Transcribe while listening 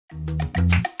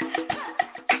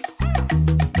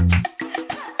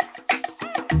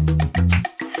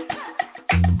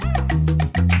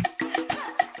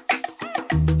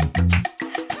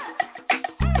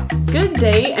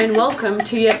day and welcome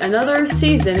to yet another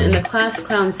season in the Class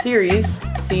Clown series,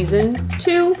 Season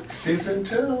 2. Season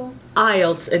 2.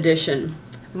 IELTS edition.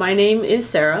 My name is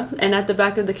Sarah, and at the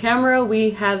back of the camera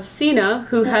we have Sina,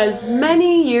 who has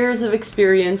many years of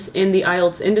experience in the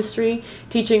IELTS industry,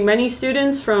 teaching many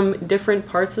students from different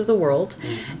parts of the world.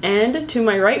 And to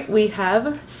my right we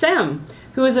have Sam,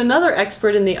 who is another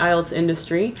expert in the IELTS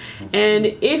industry. And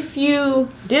if you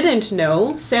didn't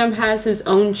know, Sam has his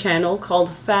own channel called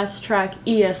Fast Track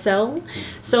ESL.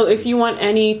 So if you want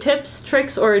any tips,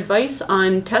 tricks, or advice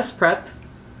on test prep,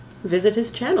 visit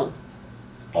his channel.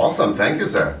 Awesome. Thank you,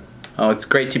 Sarah. Oh, it's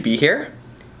great to be here.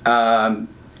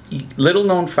 Little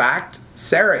known fact,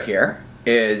 Sarah here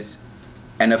is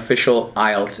an official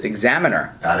IELTS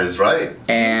examiner. That is right.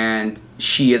 And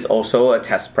she is also a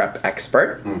test prep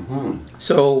expert.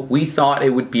 So we thought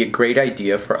it would be a great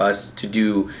idea for us to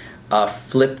do a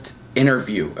flipped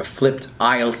interview, a flipped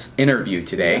IELTS interview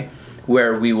today,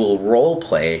 where we will role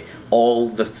play all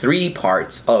the 3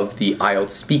 parts of the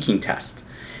IELTS speaking test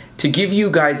to give you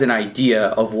guys an idea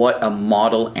of what a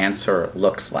model answer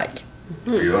looks like.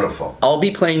 Beautiful. I'll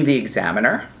be playing the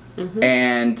examiner,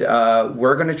 and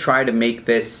we're going to try to make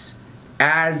this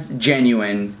as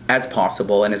genuine as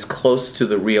possible and as close to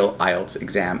the real IELTS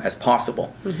exam as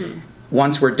possible.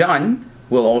 Once we're done,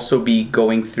 we'll also be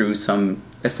going through some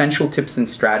essential tips and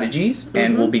strategies,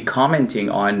 and we'll be commenting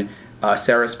on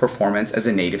Sarah's performance as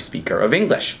a native speaker of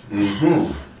English.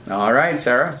 All right,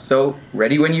 Sarah. So,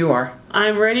 ready when you are.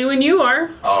 I'm ready when you are.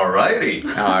 Alrighty.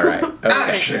 All right. Okay.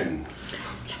 Action.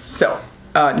 So,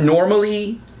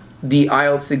 normally the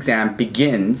IELTS exam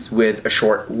begins with a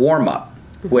short warm-up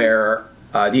where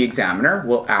the examiner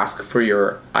will ask for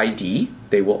your ID.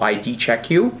 They will ID check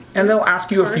you, and they'll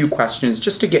ask you a few questions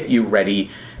just to get you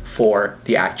ready for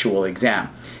the actual exam.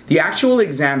 The actual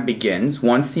exam begins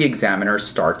once the examiner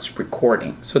starts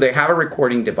recording. So they have a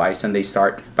recording device, and they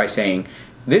start by saying,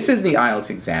 "This is the IELTS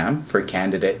exam for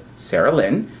candidate Sarah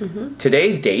Lynn.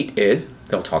 Today's date is,"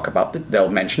 they'll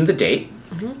mention the date,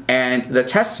 and the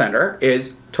test center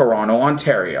is Toronto,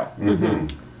 Ontario.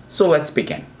 So let's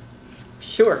begin.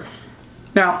 Sure.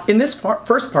 Now, in this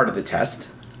first part of the test,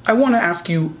 I want to ask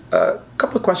you a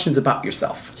couple of questions about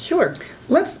yourself. Sure.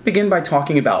 Let's begin by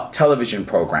talking about television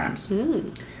programs.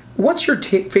 What's your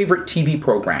favorite TV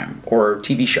program or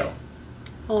TV show?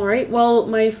 All right. Well,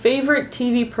 my favorite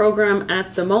TV program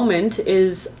at the moment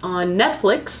is on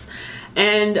Netflix,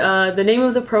 and the name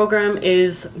of the program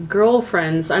is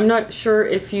Girlfriends. I'm not sure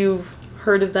if you've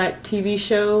heard of that TV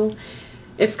show.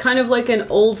 It's kind of like an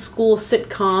old school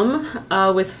sitcom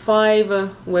with 5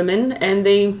 women, and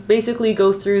they basically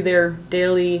go through their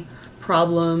daily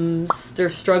problems, their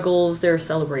struggles, their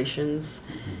celebrations.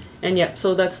 And yep,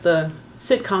 so that's the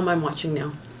sitcom I'm watching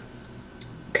now.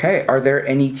 Okay, are there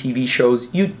any TV shows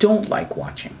you don't like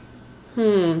watching?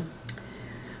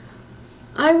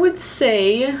 I would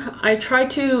say I try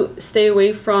to stay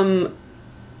away from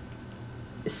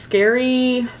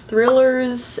scary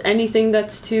thrillers, anything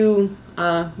that's too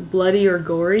bloody or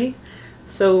gory.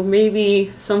 So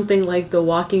maybe something like The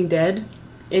Walking Dead.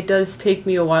 It does take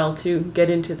me a while to get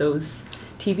into those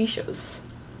TV shows.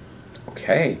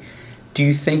 Okay. Do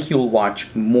you think you'll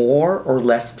watch more or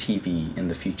less TV in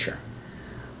the future?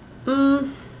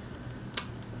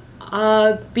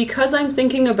 Because I'm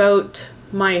thinking about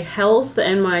my health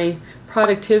and my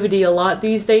productivity a lot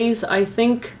these days, I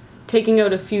think taking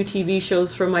out a few TV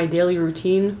shows from my daily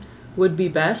routine would be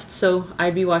best, so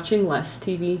I'd be watching less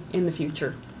TV in the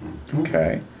future.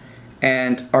 Okay.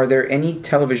 And are there any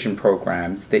television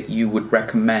programs that you would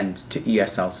recommend to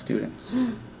ESL students?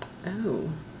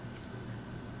 Oh.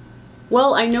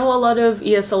 Well, I know a lot of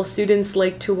ESL students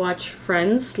like to watch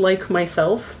Friends, like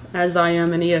myself, as I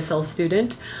am an ESL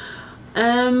student.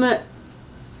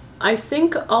 I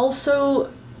think also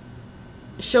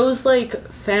shows like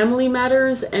Family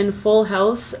Matters and Full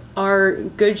House are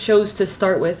good shows to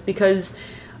start with, because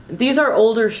these are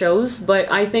older shows,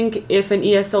 but I think if an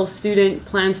ESL student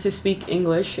plans to speak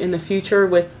English in the future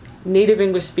with native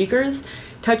English speakers,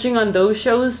 touching on those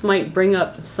shows might bring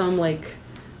up some like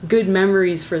good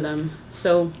memories for them.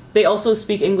 So they also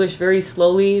speak English very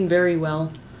slowly and very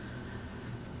well.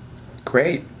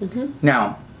 Great.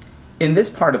 Now, in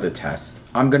this part of the test,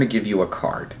 I'm going to give you a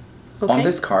card. Okay. On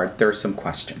this card, there are some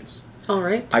questions. All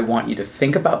right. I want you to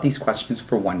think about these questions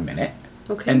for 1 minute.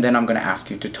 Okay. And then I'm going to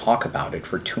ask you to talk about it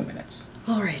for 2 minutes.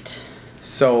 All right.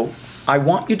 So I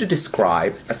want you to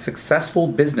describe a successful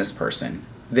business person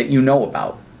that you know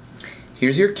about.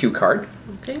 Here's your cue card.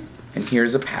 Okay. And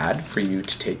here's a pad for you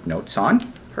to take notes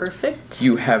on. Perfect.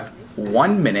 You have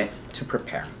 1 minute to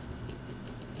prepare.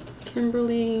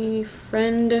 Kimberly,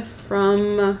 friend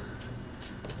from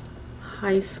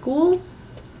high school.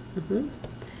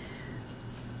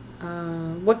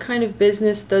 What kind of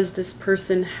business does this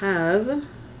person have?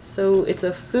 So it's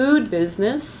a food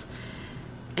business,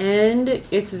 and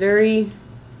it's very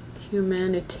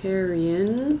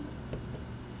humanitarian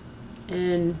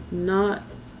and not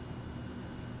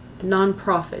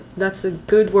non-profit. That's a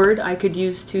good word I could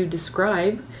use to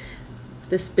describe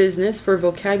this business for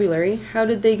vocabulary. How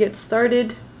did they get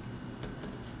started?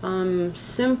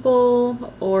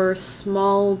 Simple or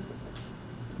small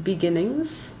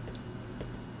beginnings.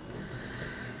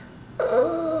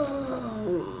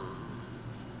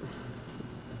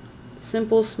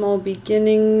 Simple, small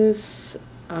beginnings.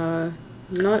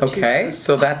 Not okay, too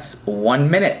so that's 1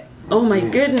 minute. Oh my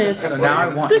goodness. So now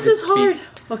I want this you to is hard. speak.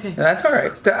 Okay. That's all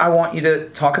right. I want you to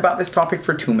talk about this topic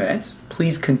for 2 minutes.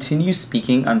 Please continue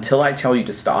speaking until I tell you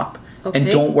to stop. Okay.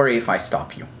 And don't worry if I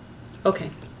stop you. Okay.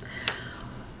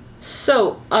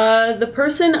 So, the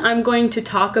person I'm going to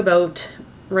talk about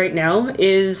right now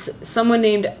is someone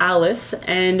named Alice,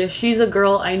 and she's a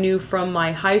girl I knew from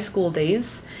my high school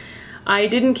days. I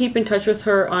didn't keep in touch with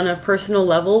her on a personal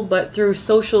level, but through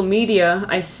social media,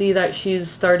 I see that she's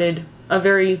started a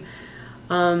very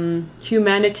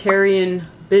humanitarian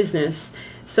business.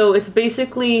 So it's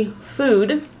basically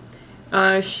food.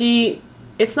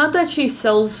 It's not that she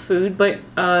sells food, but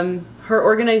her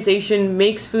organization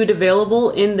makes food available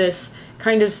in this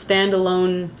kind of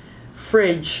standalone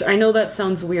fridge. I know that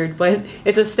sounds weird, but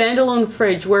it's a standalone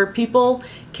fridge where people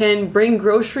can bring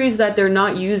groceries that they're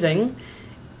not using,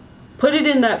 put it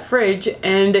in that fridge,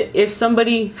 and if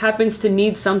somebody happens to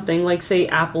need something, like say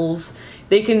apples,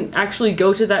 they can actually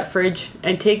go to that fridge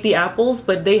and take the apples,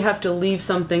 but they have to leave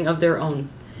something of their own.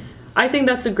 I think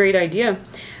that's a great idea.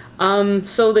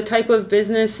 So the type of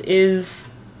business is,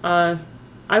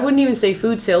 I wouldn't even say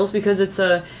food sales because it's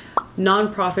a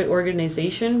non-profit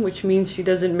organization, which means she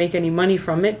doesn't make any money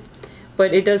from it,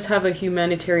 but it does have a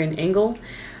humanitarian angle.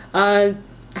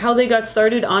 How they got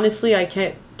started, honestly, I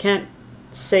can't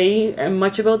say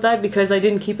much about that because I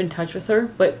didn't keep in touch with her,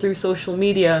 but through social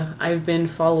media I've been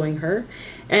following her.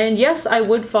 And yes, I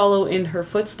would follow in her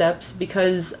footsteps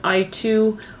because I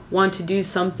too want to do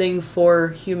something for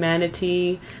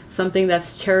humanity, something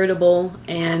that's charitable,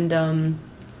 and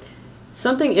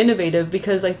something innovative,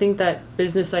 because I think that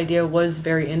business idea was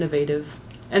very innovative.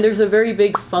 And there's a very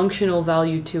big functional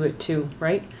value to it too,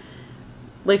 right?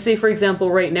 Like say for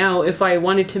example right now, if I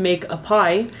wanted to make a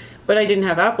pie, but I didn't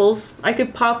have apples, I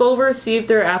could pop over, see if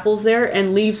there are apples there,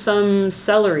 and leave some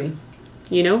celery,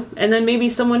 you know? And then maybe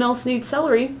someone else needs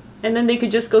celery, and then they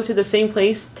could just go to the same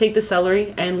place, take the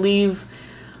celery, and leave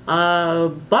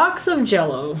a box of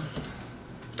Jell-O.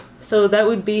 So that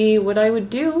would be what I would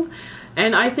do.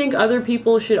 And I think other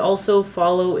people should also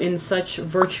follow in such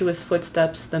virtuous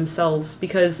footsteps themselves,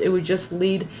 because it would just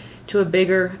lead to a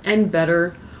bigger and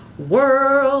better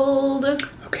world.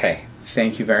 Okay,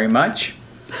 thank you very much.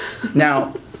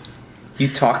 Now, you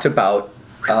talked about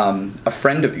a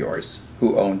friend of yours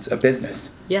who owns a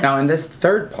business. Yes. Now, in this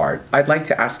third part, I'd like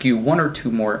to ask you 1 or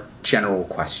 2 more general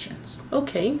questions.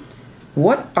 Okay.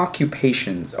 What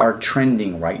occupations are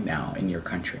trending right now in your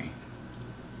country?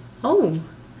 Oh,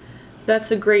 that's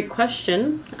a great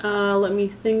question. Let me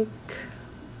think.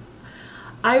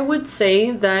 I would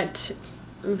say that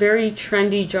very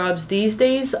trendy jobs these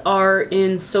days are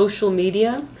in social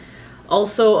media.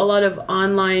 Also, a lot of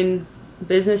online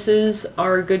businesses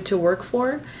are good to work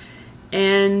for.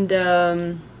 And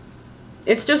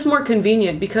it's just more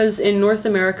convenient because in North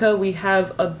America we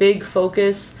have a big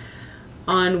focus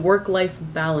on work-life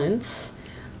balance.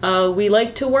 We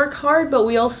like to work hard, but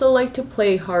we also like to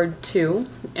play hard too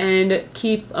and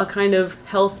keep a kind of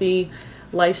healthy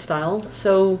lifestyle.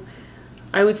 So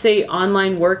I would say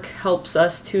online work helps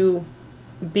us to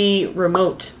be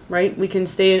remote, right? We can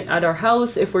stay at our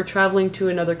house. If we're traveling to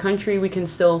another country, we can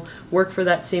still work for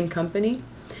that same company.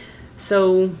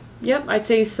 So, yep, I'd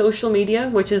say social media,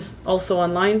 which is also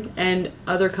online, and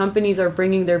other companies are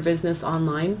bringing their business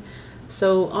online.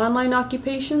 So online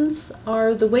occupations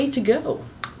are the way to go.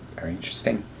 Very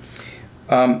interesting.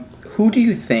 Who do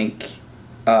you think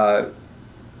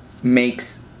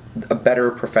makes a better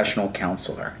professional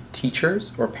counselor,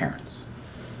 teachers or parents?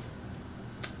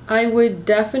 I would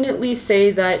definitely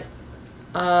say that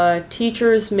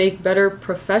teachers make better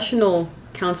professional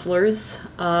counselors.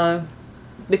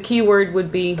 The key word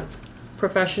would be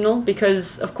professional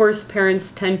because, of course,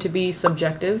 parents tend to be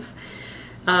subjective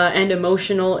and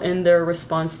emotional in their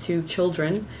response to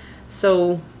children.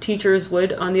 So teachers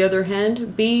would, on the other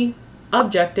hand, be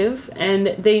objective and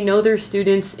they know their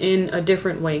students in a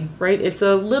different way, right? It's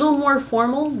a little more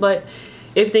formal, but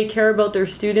if they care about their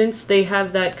students, they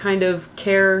have that kind of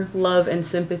care, love, and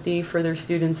sympathy for their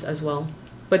students as well.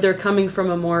 But they're coming from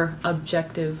a more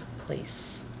objective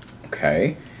place.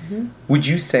 Okay. Would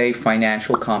you say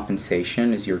financial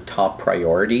compensation is your top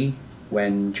priority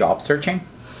when job searching?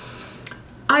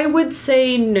 I would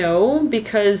say no,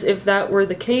 because if that were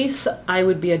the case, I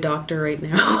would be a doctor right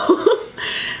now.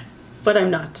 But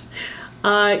I'm not.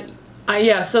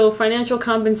 Yeah, so financial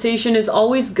compensation is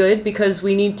always good because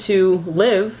we need to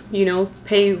live, you know,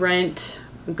 pay rent,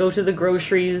 go to the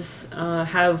groceries,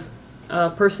 have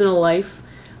a personal life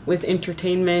with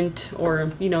entertainment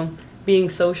or, you know, being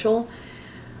social.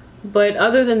 But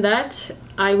other than that,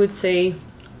 I would say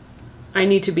I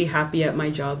need to be happy at my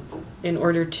job in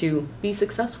order to be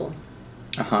successful.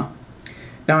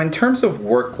 Now, in terms of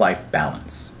work-life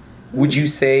balance, would you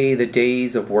say the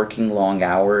days of working long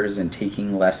hours and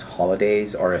taking less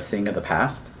holidays are a thing of the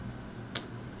past?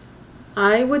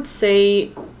 I would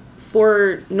say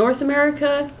for North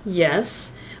America,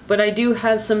 yes, but I do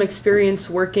have some experience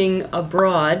working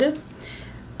abroad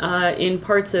in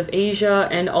parts of Asia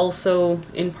and also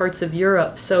in parts of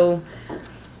Europe. So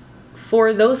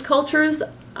for those cultures,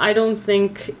 I don't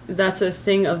think that's a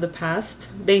thing of the past.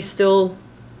 They still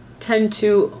tend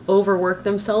to overwork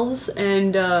themselves,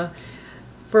 and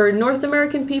for North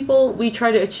American people, we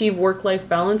try to achieve work-life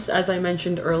balance, as I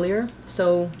mentioned earlier.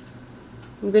 So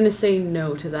I'm going to say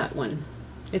no to that one.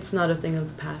 It's not a thing of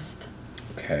the past.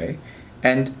 Okay.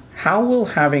 And how will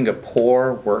having a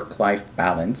poor work-life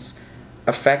balance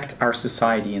affect our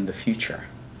society in the future?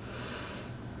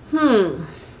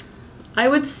 I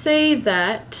would say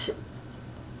that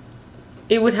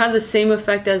it would have the same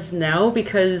effect as now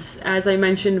because, as I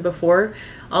mentioned before,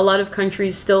 a lot of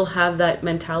countries still have that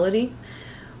mentality.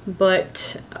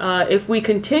 But if we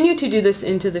continue to do this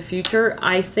into the future,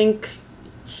 I think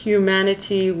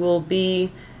humanity will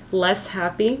be less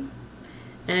happy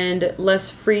and less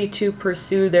free to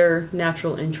pursue their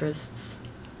natural interests.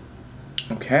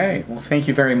 Okay, well, thank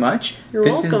you very much. You're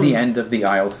this welcome. is the end of the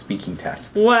IELTS speaking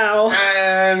test. Wow.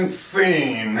 And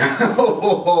scene.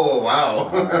 Oh, wow.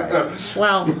 All right.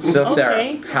 Wow. So, Sarah,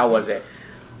 Okay. how was it?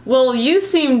 Well, you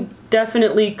seem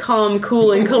definitely calm,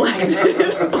 cool, and collected,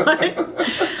 but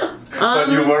But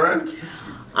you weren't?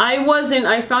 I wasn't.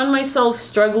 I found myself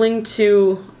struggling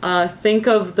to think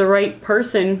of the right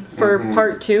person for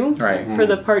part two, Right. for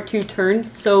the part two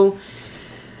turn. So,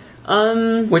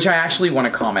 Which I actually want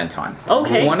to comment on.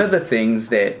 Okay. One of the things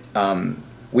that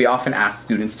we often ask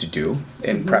students to do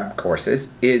in prep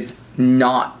courses is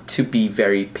not to be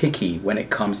very picky when it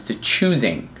comes to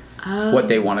choosing what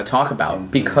they want to talk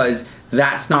about, because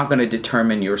that's not going to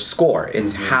determine your score.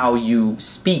 It's how you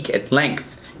speak at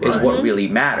length is what really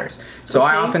matters. So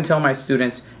I often tell my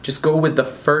students, just go with the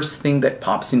first thing that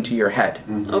pops into your head.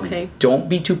 okay. Don't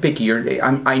be too picky.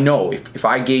 I know if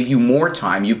I gave you more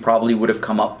time, you probably would have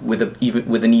come up with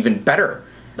an even better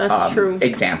That's true.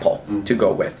 example to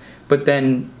go with. But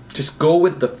then just go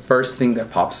with the first thing that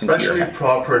pops into your Especially head.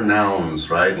 proper nouns,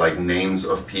 right? Like names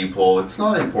of people. It's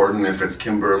not important if it's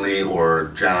Kimberly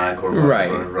or Jack or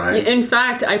whatever, right? In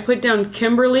fact, I put down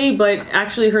Kimberly, but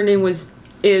actually her name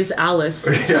is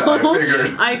Alice. Yeah, I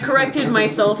figured. I corrected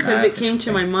myself because That's it came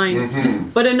to my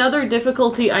mind. But another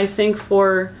difficulty I think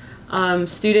for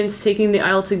students taking the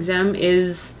IELTS exam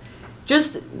is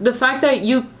just the fact that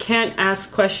you can't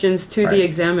ask questions to the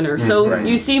examiner. So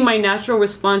you see, my natural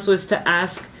response was to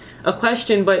ask a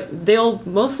question, but they'll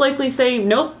most likely say,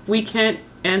 nope, we can't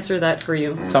answer that for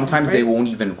you. Sometimes they won't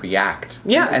even react.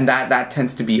 Yeah. And that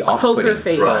tends to be off-putting Poker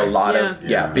face. for a lot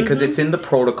Yeah. of, because it's in the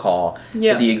protocol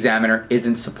that the examiner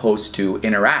isn't supposed to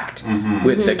interact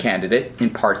with the candidate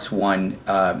in parts 1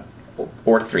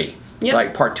 or 3. Yep.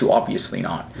 Like part 2, obviously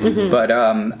not. But,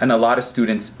 and a lot of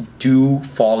students do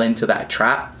fall into that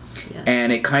trap. Yes.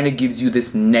 And it kind of gives you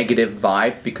this negative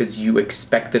vibe because you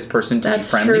expect this person to That's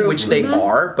be friendly, true. which they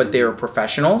are, but they're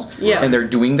professionals Yeah. and they're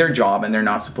doing their job and they're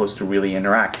not supposed to really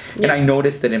interact. And Yeah. I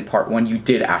noticed that in part 1 you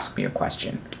did ask me a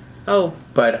question, Oh,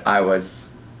 but I was,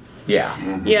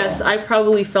 yes, I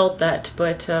probably felt that,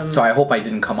 but So I hope I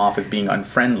didn't come off as being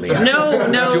unfriendly.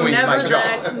 no, doing never my job.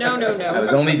 that. No. I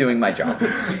was only doing my job.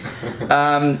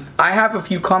 I have a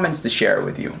few comments to share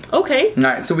with you. Okay. All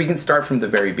right, so we can start from the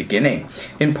very beginning.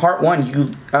 In part 1,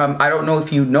 you, I don't know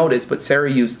if you noticed, but Sarah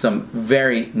used some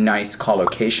very nice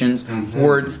collocations,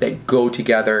 words that go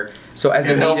together. So as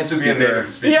It a native helps to be speaker, a native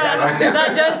speaker. Yes,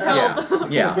 that does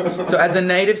help. yeah. So as a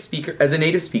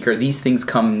native speaker, these things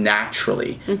come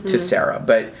naturally to Sarah.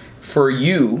 But for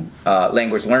you,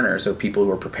 language learners, or people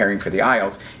who are preparing for the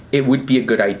IELTS, it would be a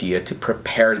good idea to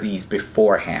prepare these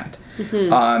beforehand.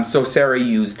 So Sarah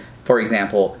used For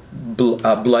example,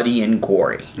 bloody and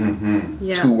gory.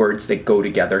 Yeah. Two words that go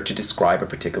together to describe a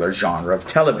particular genre of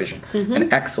television.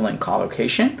 An excellent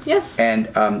collocation. Yes. And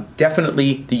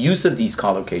definitely the use of these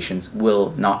collocations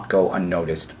will not go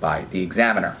unnoticed by the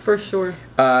examiner. For sure.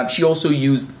 She also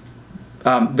used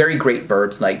very great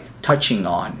verbs like touching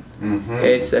on.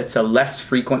 It's a less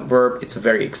frequent verb. It's a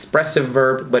very expressive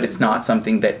verb, but it's not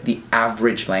something that the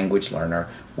average language learner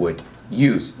would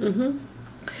use.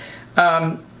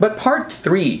 But part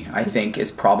 3, I think,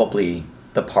 is probably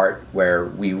the part where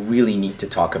we really need to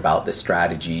talk about the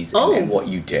strategies and what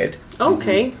you did.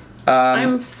 Okay.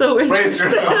 I'm so Brace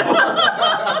interested. yourself.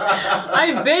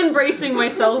 I've been bracing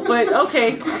myself, but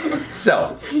okay.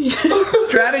 So,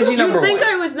 strategy number 1. You think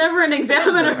I was never an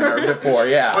examiner. Before,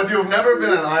 yeah. But you've never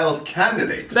been an IELTS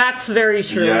candidate. That's very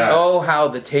true. Yes. Oh, how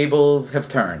the tables have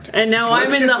turned. And now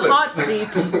I'm in the hot seat.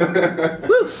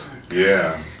 Woo.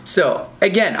 Yeah. So,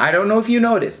 again, I don't know if you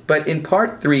noticed, but in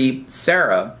part 3,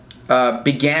 Sarah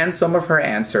began some of her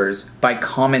answers by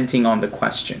commenting on the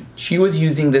question. She was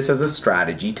using this as a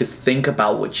strategy to think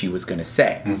about what she was going to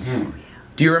say.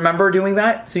 Do you remember doing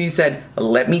that? So you said,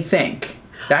 let me think.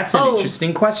 That's an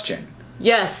interesting question.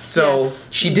 Yes. So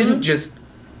she didn't just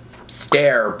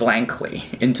stare blankly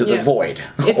into the void.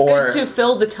 It's good to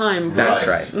fill the time. That's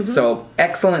right. So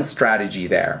excellent strategy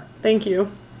there. Thank you.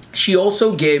 She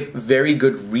also gave very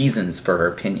good reasons for her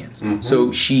opinions.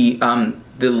 So she,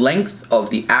 the length of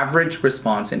the average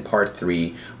response in part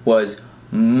 3 was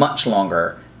much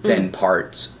longer than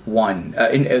part 1,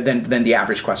 than the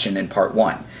average question in part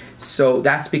 1. So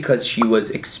that's because she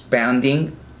was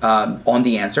expanding on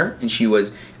the answer, and she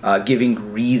was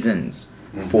giving reasons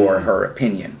for her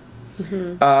opinion.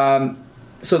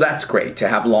 So that's great to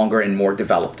have longer and more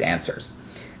developed answers.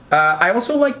 I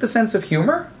also like the sense of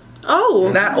humor.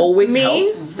 Oh, that always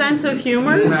helps. Sense of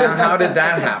humor? How did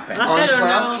that happen? I don't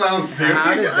Class know. Clown series.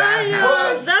 How does that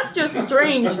happen? That's just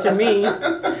strange to me.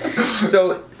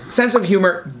 So, sense of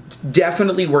humor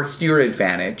definitely works to your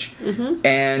advantage,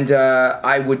 and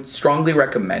I would strongly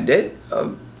recommend it.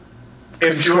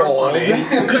 If you're funny.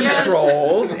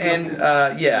 Controlled, and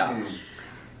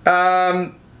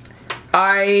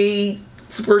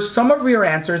for some of your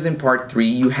answers in part 3,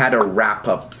 you had a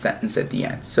wrap-up sentence at the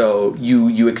end. So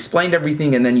you explained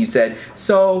everything, and then you said,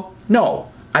 "So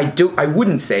no, I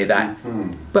wouldn't say that."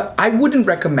 But I wouldn't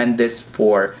recommend this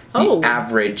for the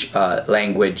average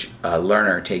language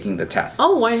learner taking the test.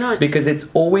 Oh, why not? Because it's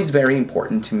always very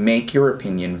important to make your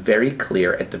opinion very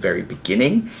clear at the very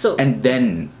beginning, and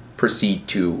then proceed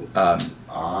to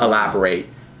elaborate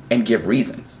and give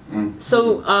reasons.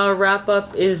 So a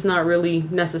wrap-up is not really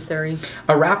necessary.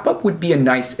 A wrap-up would be a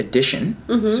nice addition.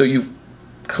 So you've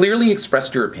clearly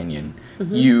expressed your opinion,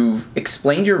 you've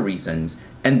explained your reasons,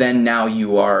 and then now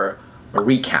you are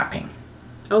recapping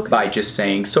by just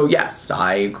saying, "So yes,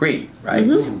 I agree," right?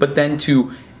 But then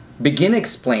to begin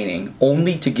explaining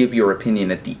only to give your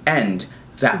opinion at the end,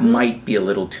 that might be a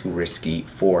little too risky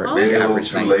for the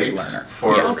average language learner.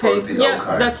 For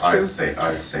the that's true.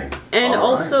 I see. And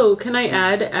also, can I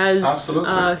add, as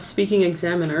speaking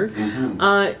examiner,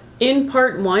 in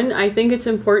part 1, I think it's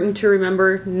important to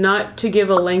remember not to give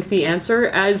a lengthy answer,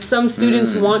 as some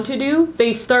students want to do.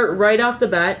 They start right off the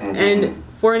bat, and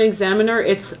for an examiner,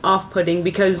 it's off-putting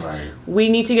because we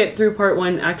need to get through part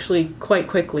 1 actually quite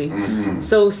quickly.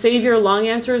 So save your long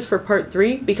answers for part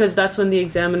 3 because that's when the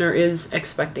examiner is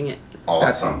expecting it.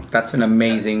 Awesome. That's an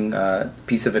amazing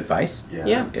piece of advice.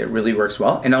 Yeah. It really works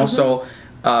well. And also,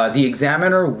 the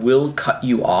examiner will cut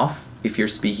you off if you're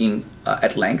speaking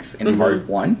at length in part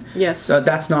 1. Yes. So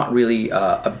that's not really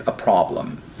a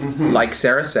problem. Like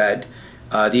Sarah said,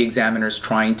 the examiner's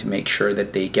trying to make sure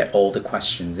that they get all the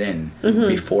questions in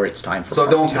before it's time for part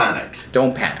 2. So don't panic.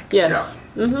 Don't panic. Yes.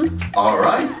 All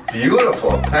right.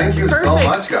 Beautiful. Thank you so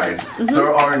much, guys.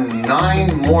 There are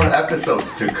 9 more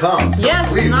episodes to come. So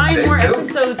yes, please 9 more tuned.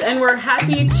 episodes, and we're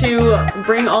happy to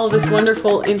bring all this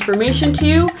wonderful information to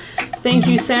you. Thank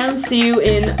you, Sam. See you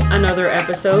in another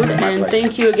episode. And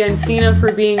thank you again, Sina,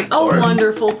 for being a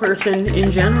wonderful person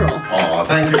in general. Oh,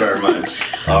 thank you very much.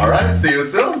 All right. See you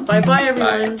soon. Bye-bye,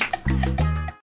 everyone. Bye.